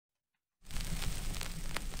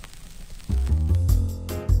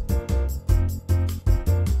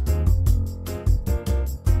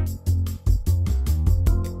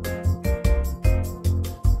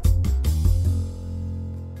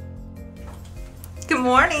Good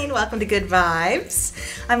morning. Welcome to Good Vibes.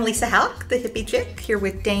 I'm Lisa Houck, the hippie chick, here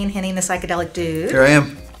with Dane Henning, the psychedelic dude. Here I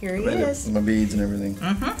am. Here he is. My beads and everything.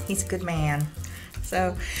 He's a good man.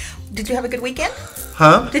 So, did you have a good weekend?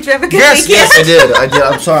 Huh? Did you have a good weekend? Yes, I did.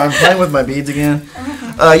 I'm sorry. I'm playing with my beads again.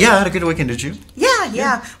 Yeah, I had a good weekend. Did you?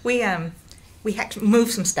 Yeah. We had to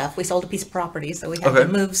move some stuff. We sold a piece of property, so we had to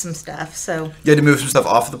move some stuff. So you had to move some stuff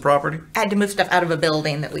off of the property? I had to move stuff out of a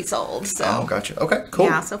building that we sold. So. Oh, gotcha. Okay, cool.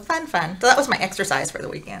 Yeah, so fun. So that was my exercise for the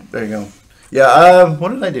weekend. There you go. Yeah, what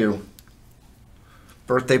did I do?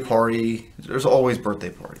 Birthday party. There's always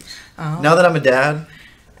birthday parties. Oh. Now that I'm a dad,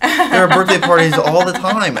 there are birthday parties all the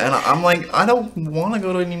time. And I'm like, I don't want to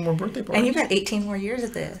go to any more birthday parties. And you've got 18 more years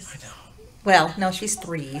of this. I know. Well, no, she's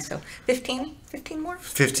 3, so 15 more?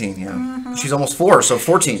 15, yeah. Mm-hmm. She's almost 4, so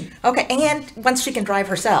 14. Okay, and once she can drive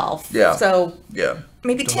herself. Yeah. So yeah,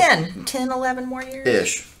 maybe 10, 11 more years?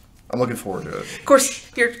 Ish. I'm looking forward to it. Of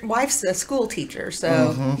course, your wife's a school teacher,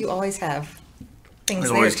 so you always have things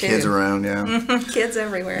There's there, always too. kids around, yeah. Kids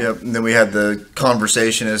everywhere. Yep, and then we had the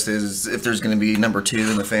conversation as to if there's going to be number 2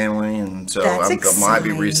 in the family, and so I might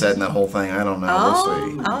be resetting that whole thing. I don't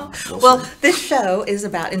know. We'll see. Well, this show is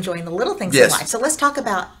about enjoying the little things in life. So let's talk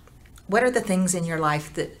about what are the things in your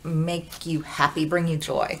life that make you happy, bring you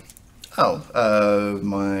joy?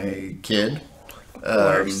 My kid.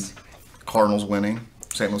 Of course. Cardinals winning.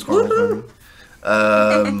 St. Louis Cardinals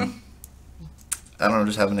winning. I don't know,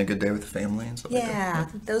 just having a good day with the family and stuff like that. Yeah,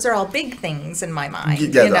 those are all big things in my mind.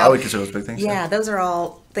 Yeah, I would consider those big things. Yeah, those are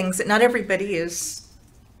all things that not everybody is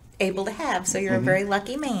able to have, so you're a very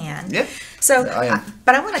lucky man. Yeah. So, I am.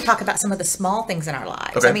 but I want to talk about some of the small things in our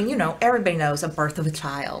lives. Okay. I mean, everybody knows a birth of a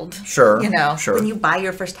child. Sure. Sure. When you buy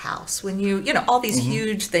your first house, when all these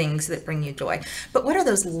huge things that bring you joy. But what are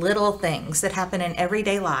those little things that happen in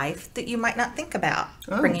everyday life that you might not think about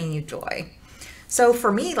bringing you joy? So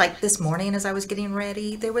for me, like this morning as I was getting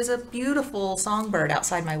ready, there was a beautiful songbird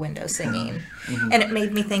outside my window singing. And it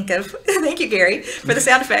made me think of, thank you, Gary, for the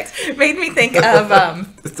sound effects. It made me think of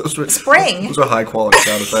spring. Those are high quality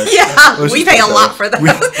sound effects. Yeah, we pay a lot for those.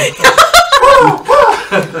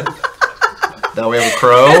 Now we have a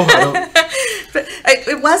crow.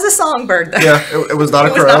 It was a songbird, though. Yeah, it was not a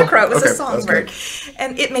crow. It was not a crow, it was a songbird.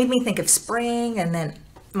 And it made me think of spring and then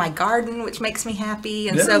my garden, which makes me happy.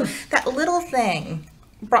 And so that little thing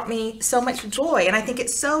brought me so much joy. And I think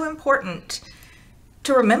it's so important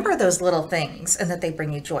to remember those little things and that they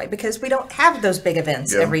bring you joy, because we don't have those big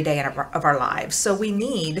events every day of our lives. So we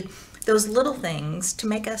need those little things to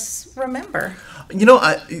make us remember.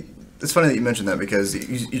 It's funny that you mentioned that, because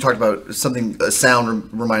you talked about a sound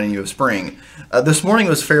reminding you of spring. This morning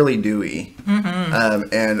was fairly dewy.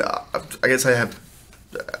 And I guess I have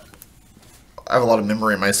a lot of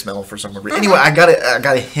memory in my smell for some reason. Anyway, I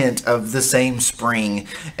got a hint of the same spring,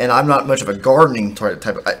 and I'm not much of a gardening type.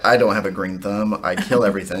 I don't have a green thumb. I kill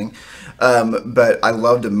everything, but I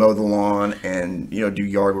love to mow the lawn and do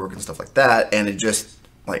yard work and stuff like that. And it just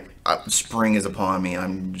spring is upon me.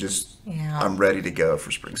 I'm ready to go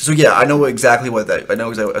for spring. So yeah, I know exactly what that. I know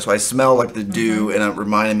exactly. So I smell like the dew, and it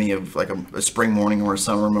reminded me of like a spring morning or a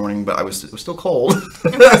summer morning. But it was still cold.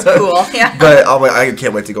 That's cool. Yeah. But I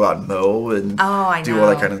can't wait to go out and mow and do all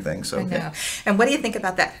that kind of thing. So I know. Yeah. And what do you think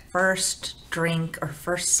about that first drink or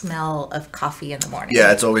first smell of coffee in the morning?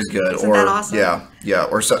 Yeah, it's always good. Isn't that awesome? Yeah,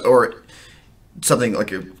 or something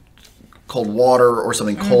like a cold water or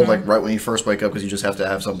something cold, like right when you first wake up, because you just have to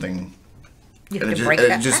have something.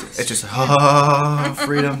 It's just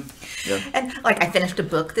freedom. Yeah. And I finished a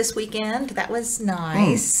book this weekend. That was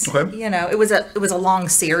nice. Okay. It was a long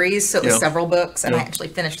series, so it was several books, and I actually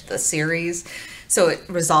finished the series. So it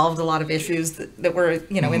resolved a lot of issues that were,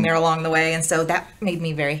 in there along the way, and so that made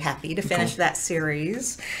me very happy to finish that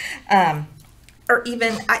series. Or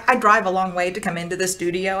even I drive a long way to come into the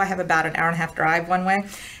studio. I have about an hour and a half drive one way,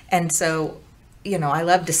 and so I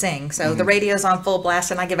love to sing. So the radio's on full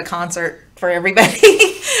blast, and I give a concert for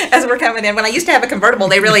everybody as we're coming in. When I used to have a convertible,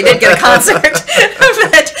 they really did get a concert.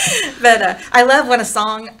 but I love when a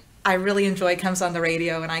song I really enjoy comes on the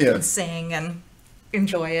radio, and I can sing and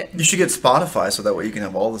enjoy it. You should get Spotify, so that way you can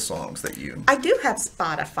have all the songs that you... I do have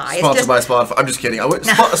Spotify. Sponsored by Spotify. I'm just kidding.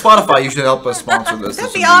 Spotify, you should help us sponsor this.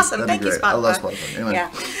 That'd be awesome. Thank you, Spotify. I love Spotify. Anyway.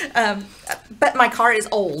 Yeah. But my car is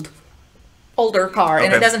older car,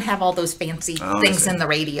 and it doesn't have all those fancy things in the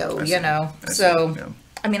radio,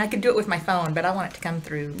 I mean, I could do it with my phone, but I want it to come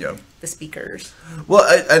through the speakers. Well,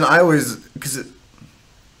 I always, because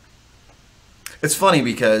it's funny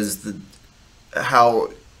because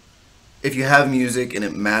how if you have music and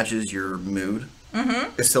it matches your mood,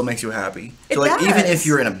 it still makes you happy. It So like does. even if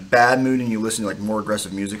you're in a bad mood and you listen to like more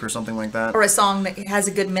aggressive music or something like that, Or a song that has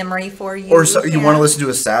a good memory for you. or so, you Yeah. want to listen to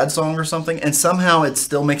a sad song or something, and somehow it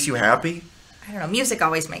still makes you happy. I don't know. Music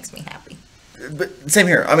always makes me happy. But same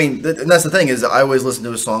here. I mean, and that's the thing is, I always listen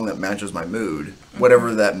to a song that matches my mood,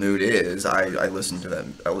 whatever that mood is. I listen to that.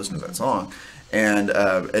 I listen to that song, and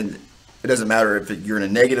it doesn't matter if you're in a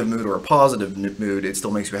negative mood or a positive mood. It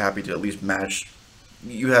still makes you happy to at least match.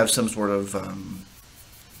 You have some sort of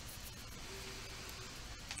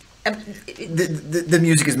the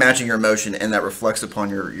music is matching your emotion, and that reflects upon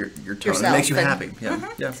your tone. Yourself, It makes you and- happy. Yeah,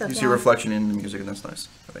 yeah. So, You see yeah. a reflection in the music, and that's nice.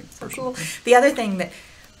 I think. So Personally. cool. The other thing that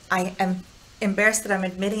I am embarrassed that I'm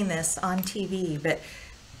admitting this on TV, but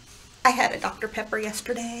I had a Dr. Pepper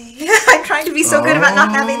yesterday. I'm trying to be so good about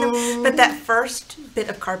not having them, but that first bit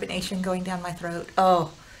of carbonation going down my throat,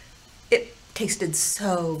 oh, it tasted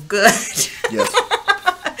so good. Yes.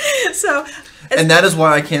 So, And that is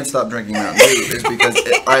why I can't stop drinking Mountain Dew, is because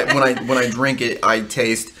when I drink it, I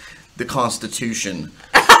taste the Constitution,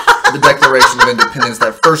 the Declaration of Independence.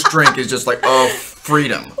 That first drink is just like, oh,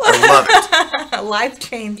 freedom. I love it. life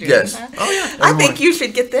changing. Yes. Huh? Oh yeah. I think you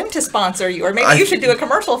should get them to sponsor you, or maybe you should do a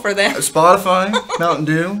commercial for them. Spotify, Mountain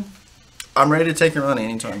Dew. I'm ready to take your money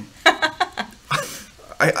anytime.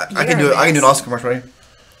 I can do it. I can do an awesome commercial. Right?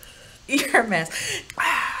 You're a mess.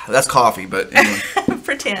 That's coffee, but anyway.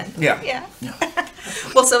 Pretend. Yeah. Yeah.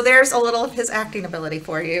 Well, so there's a little of his acting ability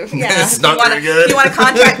for you. Yeah. It's not very good. You want to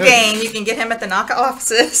contract Dane, you can get him at the NACA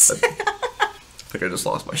offices. I think I just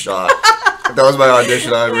lost my shot. If that was my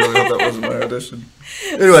audition, I really hope that wasn't my audition.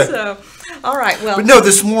 Anyway. So, all right. Well. But no,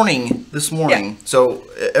 this morning. Yeah. So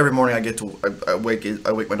every morning I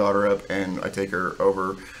wake my daughter up and I take her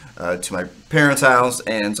over to my parents' house,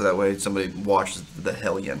 and so that way somebody watches the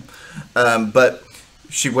hellion. But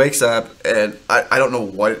she wakes up and I don't know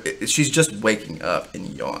what she's just waking up and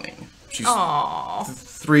yawning. She's Aww.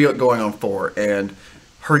 3 going on 4, and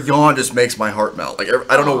her yawn just makes my heart melt. Like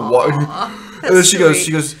I don't know what. And then she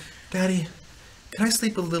goes, Daddy, can I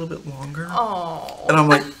sleep a little bit longer? Oh. And I'm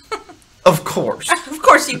like, of course. Of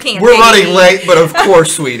course you can. We're baby. running late, but of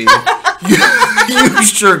course, sweetie. You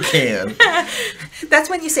sure can. That's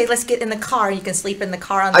when you say, "Let's get in the car." You can sleep in the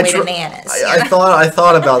car on the way to Nana's. I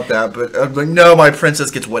thought about that, but I'm like, no, my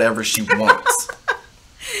princess gets whatever she wants.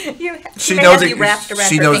 She knows you wrapped around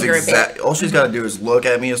she her knows finger a exactly. bit. All she's got to do is look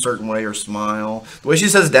at me a certain way or smile. The way she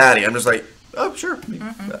says "Daddy," I'm just like, oh, sure. You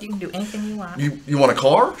can do anything you want. You want a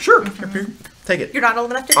car? Sure. Here, take it. You're not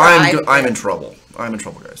old enough to drive. I'm in trouble. I'm in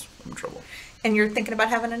trouble, guys. I'm in trouble. And you're thinking about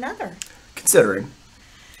having another. Considering.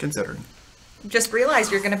 Just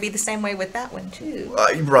realize you're going to be the same way with that one too.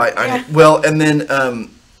 Right. Yeah. Well, and then,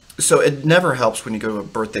 so it never helps when you go to a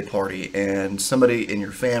birthday party and somebody in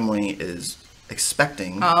your family is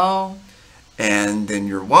expecting, Oh. and then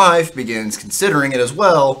your wife begins considering it as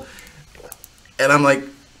well. And I'm like,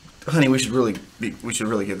 honey, we should really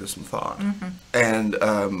give this some thought. And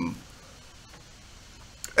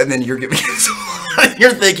then you're giving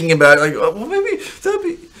you're thinking about it like, oh, well, maybe that'd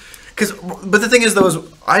be. But the thing is, though, is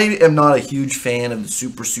I am not a huge fan of the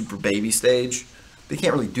super baby stage. They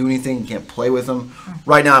can't really do anything. You can't play with them.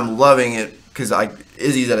 Right now, I'm loving it because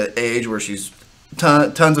Izzy's at an age where she's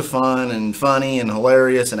tons of fun and funny and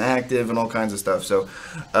hilarious and active and all kinds of stuff. So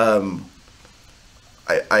I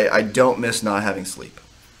don't miss not having sleep.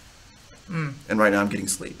 And right now, I'm getting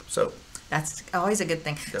sleep. So That's always a good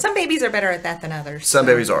thing. Yeah. Some babies are better at that than others. some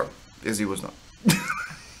so- babies are. Izzy was not.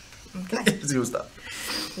 Okay. Izzy was not.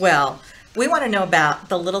 Well, we want to know about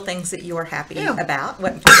the little things that you are happy Yeah. about.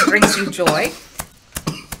 What brings you joy?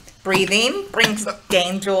 Breathing brings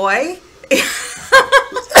Dane joy.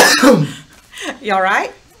 You all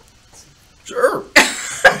right? Sure.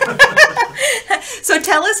 So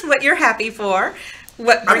tell us what you're happy for.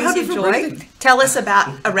 What brings happy you for joy? breathing. Tell us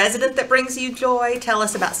about a resident that brings you joy. Tell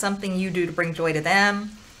us about something you do to bring joy to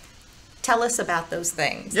them. Tell us about those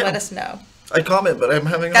things. Yeah. Let us know. I comment, but I'm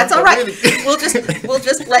having. That's a all hard right. time breathing. We'll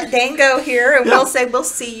just let Dane go here, and Yeah. we'll say we'll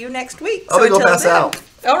see you next week. I'll be go until pass then- out.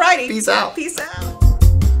 All righty. Peace out. Peace out.